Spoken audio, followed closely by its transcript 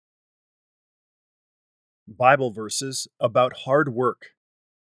Bible verses about hard work.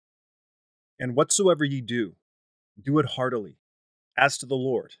 And whatsoever ye do, do it heartily, as to the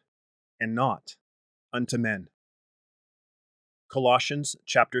Lord, and not unto men. Colossians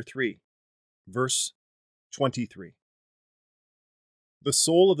chapter 3, verse 23. The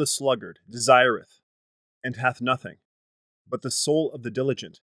soul of the sluggard desireth, and hath nothing, but the soul of the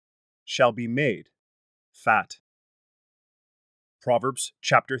diligent shall be made fat. Proverbs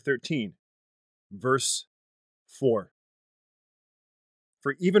chapter 13, verse 4.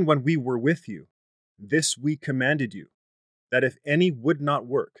 For even when we were with you, this we commanded you, that if any would not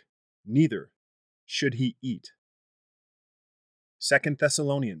work, neither should he eat. 2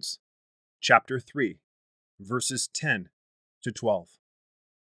 Thessalonians chapter 3, verses 10 to 12.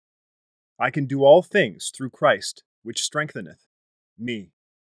 I can do all things through Christ, which strengtheneth me.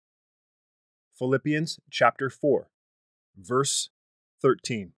 Philippians chapter 4, verse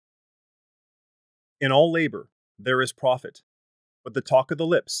 13. In all labor there is profit, but the talk of the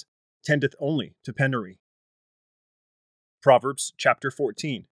lips tendeth only to penury. Proverbs chapter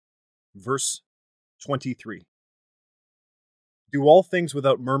 14, verse 23. Do all things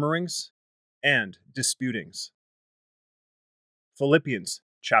without murmurings and disputings. Philippians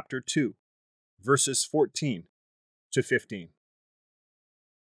chapter 2, verses 14 to 15.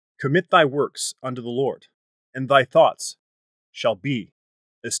 Commit thy works unto the Lord, and thy thoughts shall be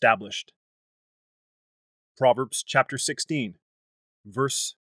established. Proverbs chapter 16,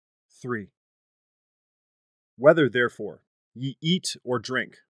 verse 3. Whether therefore ye eat or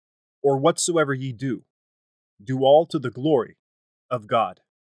drink, or whatsoever ye do, do all to the glory of God.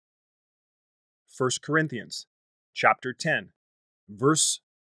 1 Corinthians chapter 10, verse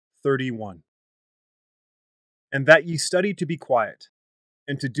 31. And that ye study to be quiet,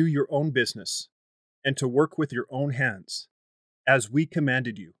 and to do your own business, and to work with your own hands, as we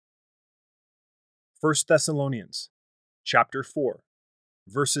commanded you. 1 Thessalonians chapter 4,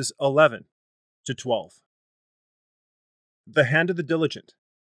 verses 11 to 12. The hand of the diligent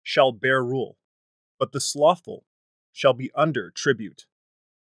shall bear rule, but the slothful shall be under tribute.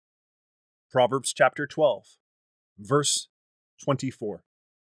 Proverbs chapter 12, verse 24.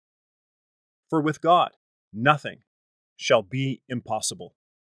 For with God nothing shall be impossible.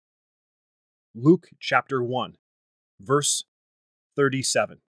 Luke chapter 1, verse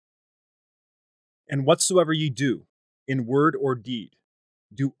 37. And whatsoever ye do, in word or deed,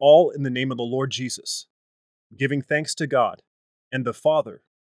 do all in the name of the Lord Jesus, giving thanks to God and the Father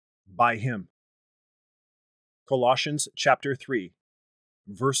by him. Colossians chapter 3,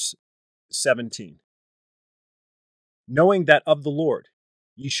 verse 17. Knowing that of the Lord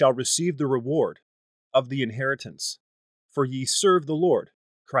ye shall receive the reward of the inheritance, for ye serve the Lord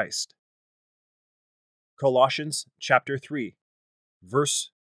Christ. Colossians chapter 3,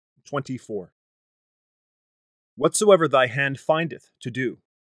 verse 24. Whatsoever thy hand findeth to do,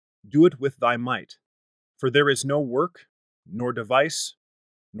 do it with thy might, for there is no work, nor device,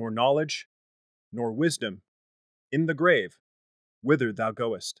 nor knowledge, nor wisdom in the grave, whither thou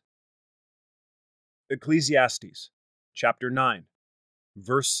goest. Ecclesiastes chapter 9,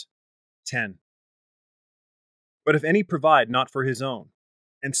 verse 10. But if any provide not for his own,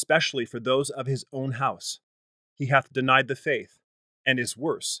 and specially for those of his own house, he hath denied the faith, and is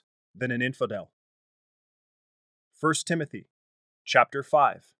worse than an infidel. 1 Timothy chapter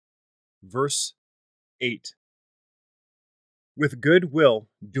 5, verse 8. With good will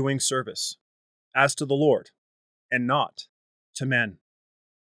doing service, as to the Lord, and not to men.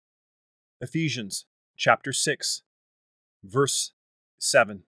 Ephesians chapter 6, verse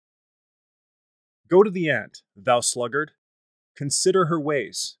 7. Go to the ant, thou sluggard, consider her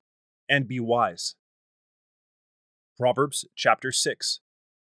ways, and be wise. Proverbs chapter 6,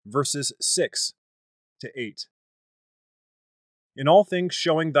 verses 6 to 8. In all things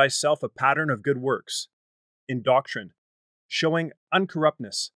showing thyself a pattern of good works, in doctrine, showing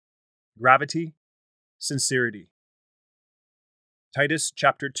uncorruptness, gravity, sincerity. Titus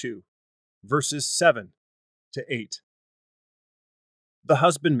chapter 2, verses 7 to 8. The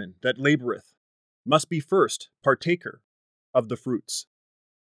husbandman that laboreth must be first partaker of the fruits.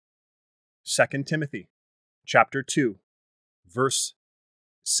 2 Timothy chapter 2, verse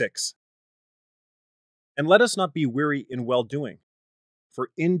 6. And let us not be weary in well-doing, for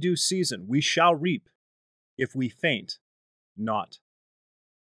in due season we shall reap, if we faint not.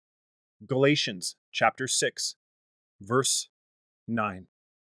 Galatians chapter 6, verse 9.